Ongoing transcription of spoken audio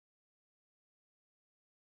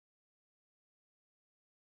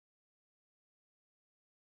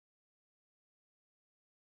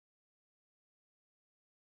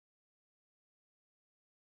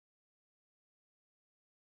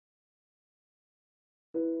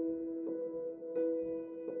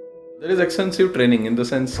There is extensive training in the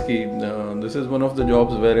sense that this is one of the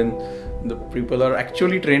jobs wherein the people are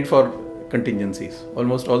actually trained for contingencies,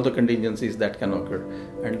 almost all the contingencies that can occur,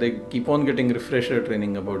 and they keep on getting refresher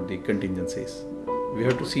training about the contingencies. We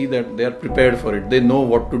have to see that they are prepared for it. They know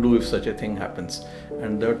what to do if such a thing happens,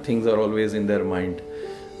 and that things are always in their mind.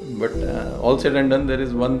 But all said and done, there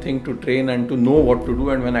is one thing to train and to know what to do,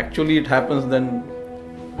 and when actually it happens, then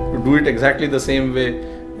to do it exactly the same way,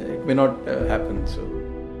 it may not happen. So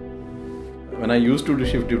when I used to do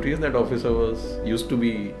shift duties, that office hours used to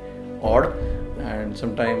be odd, and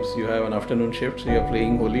sometimes you have an afternoon shift, so you are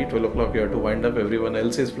playing Holi, 12 o'clock you have to wind up, everyone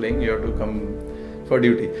else is playing, you have to come for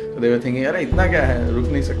duty. So they were thinking, "Arey, itna kya hai?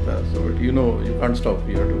 Ruk nahi sakta." So but you know, you can't stop,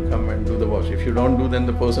 you have to come and do the wash. If you don't do, then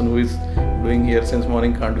the person who is doing here since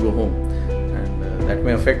morning can't go home, and that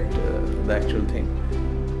may affect the actual thing.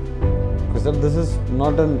 Because this is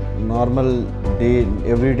not a normal day.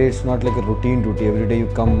 Every day it's not like a routine duty. Every day you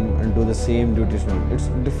come and do the same duties. It's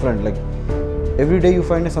different. Like every day you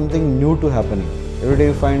find something new to happening. Every day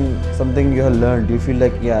you find something you have learned. You feel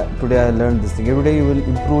like, yeah, today I learned this thing. Every day you will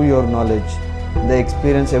improve your knowledge. The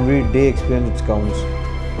experience, every day experience, which counts.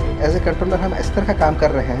 As a controller हम इस तरह का काम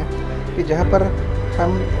कर रहे हैं कि जहाँ पर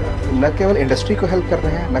हम न केवल इंडस्ट्री को हेल्प कर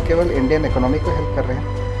रहे हैं, न केवल इंडियन इकोनॉमी को हेल्प कर रहे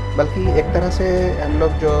हैं, बल्कि एक तरह से हम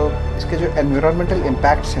लोग जो इसके जो एनवायरमेंटल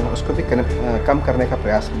इम्पैक्ट्स हैं उसको भी कम करने का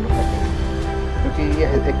प्रयास हम लोग करते हैं, क्योंकि ये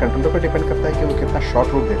एक कंट्रोलर पर डिपेंड करता है कि वो कितना शॉर्ट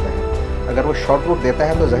रूट देता है. अगर वो शॉर्ट रूट देता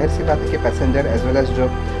है तो जाहिर सी बात है कि पैसेंजर एज वेल एज जो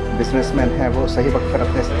बिजनेसमैन हैं वो सही वक्त पर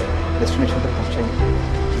अपने डेस्टिनेशन पर पहुँचेंगे.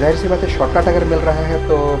 जाहिर सी बात है शॉर्टकट अगर मिल रहा है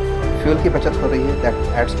तो फ्यूल की बचत हो रही है, that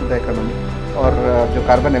adds to the economy, और जो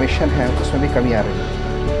कार्बन एमिशन है उसमें भी कमी आ रही है.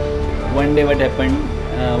 One day what happened,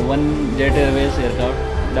 one Jet Airways aircraft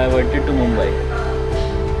diverted to Mumbai.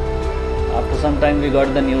 After some time we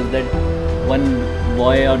got the news that one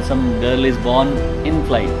boy or some girl is born in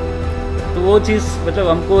flight. तो वो चीज़ मतलब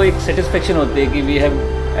हमको एक सेटिस्फेक्शन होती है कि we have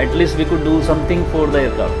at least we could do something for the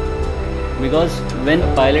aircraft, because when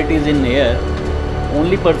pilot is in air,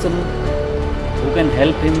 only person who can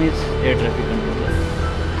help him is air traffic controller.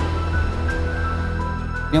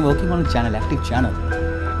 We are working on a channel, active channel.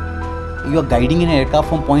 You are guiding an aircraft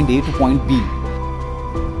from point A to point B.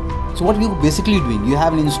 So what we are basically doing, you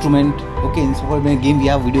have an instrument, okay, in for a game we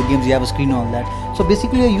have video games, you have a screen and all that. So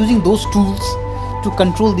basically you are using those tools to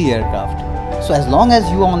control the aircraft. So as long as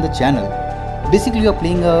you are on the channel, basically you are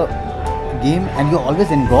playing a game and you are always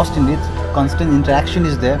engrossed in it. Constant interaction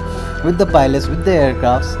is there with the pilots, with the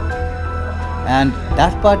aircrafts, and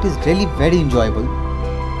that part is really very enjoyable.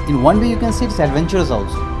 In one way you can say it's adventurous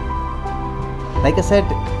also. Like I said,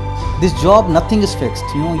 this job, nothing is fixed.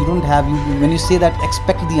 You know, you don't have, when you say that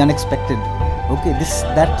expect the unexpected, okay,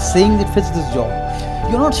 that saying it fits this job.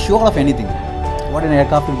 You're not sure of anything. What an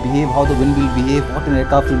aircraft will behave, how the wind will behave, what an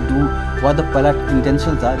aircraft will do, what the pilot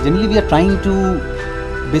intentions are. Generally we are trying to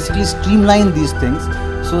basically streamline these things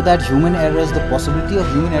so that human errors, the possibility of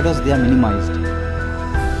human errors, they are minimized.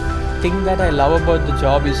 The thing that I love about the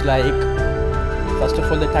job is like, first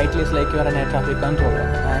of all, the title is like you are an air traffic controller,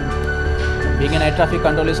 and being an air traffic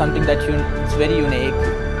controller is something that it's very unique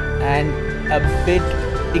and a bit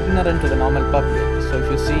ignorant to the normal public. So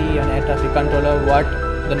if you see an air traffic controller, what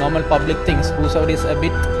the normal public thinks, whoever is a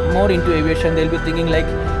bit more into aviation, they'll be thinking like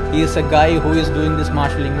he is a guy who is doing this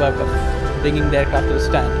marshalling work of bringing the aircraft to the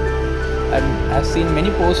stand. And I've seen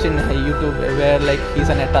many posts in YouTube where like he's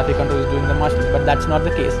an air traffic controller who is doing the marshalling, but that's not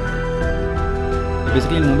the case.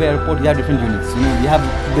 Basically in Mumbai airport you have different units. You know, we have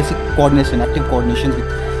basic coordination, active coordination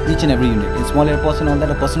with each and every unit. In small airports and all that,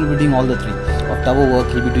 a person will be doing all the three. Of tower work,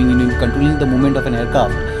 he'll be doing, you know, controlling the movement of an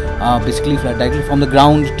aircraft, basically directly from the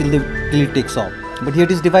ground till it takes off. But here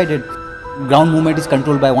it is divided. Ground movement is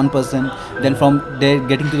controlled by one person, then from there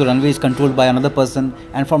getting to the runway is controlled by another person,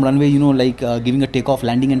 and from runway, you know, like giving a takeoff,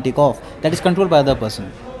 landing and takeoff, that is controlled by other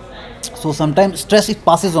person. So sometimes stress it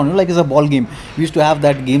passes on, you know, like it's a ball game. We used to have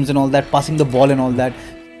that games and all that, passing the ball and all that.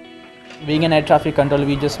 Being an air traffic controller,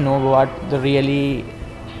 we just know what the really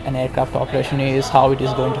an aircraft operation is, how it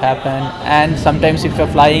is going to happen, and sometimes if you're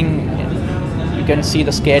flying, you can see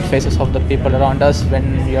the scared faces of the people around us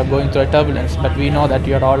when you are going through a turbulence, but we know that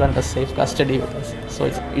you are all under safe custody with us. So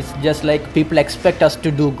it's just like people expect us to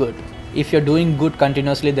do good. If you're doing good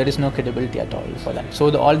continuously, there is no credibility at all for that. So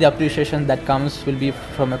all the appreciation that comes will be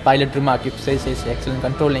from a pilot remark, if says excellent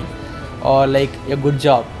controlling, or like a good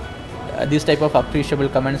job. These type of appreciable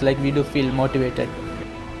comments, like we do feel motivated.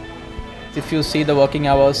 If you see the working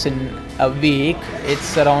hours in a week,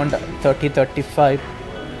 it's around 30-35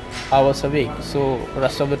 hours a week. So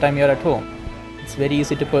rest of the time you're at home. It's very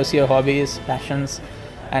easy to pursue your hobbies, passions,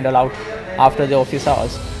 and allow after the office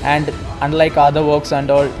hours. And unlike other works and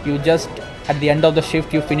all, you just at the end of the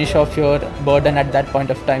shift you finish off your burden at that point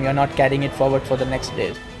of time. You're not carrying it forward for the next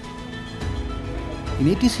day. In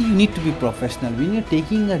ATC, you need to be professional. When you're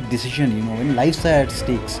taking a decision, when lives are at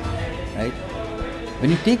stakes, right? When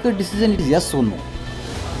you take a decision, it is yes or no.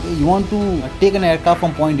 Okay? You want to take an aircraft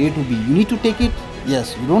from point A to B. You need to take it?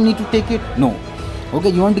 Yes. You don't need to take it? No. Okay,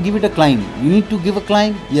 you want to give it a climb. You need to give a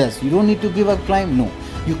climb? Yes. You don't need to give a climb? No.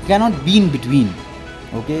 You cannot be in between.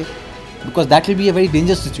 Okay? Because that will be a very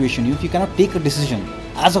dangerous situation. If you cannot take a decision,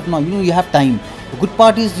 as of now, you have time. The good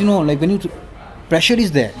part is, like when pressure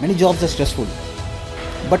is there, many jobs are stressful.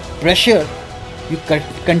 But pressure, you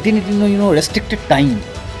continue to restricted time.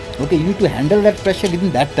 Okay, you need to handle that pressure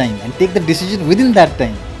within that time and take the decision within that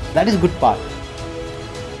time. That is good part.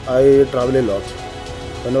 I travel a lot.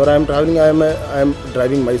 Whenever I am traveling, I am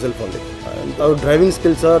driving myself only. And our driving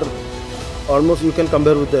skills are almost you can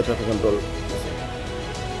compare with the traffic control.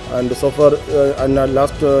 And so far, in the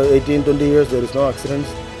last 18-20 years, there is no accidents,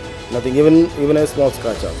 nothing, even a small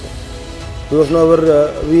scratch also. Because now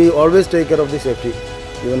we always take care of the safety,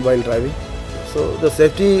 even while driving. So the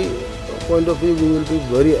safety point of view, we will be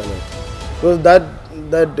very alert. Because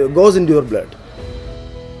that goes into your blood.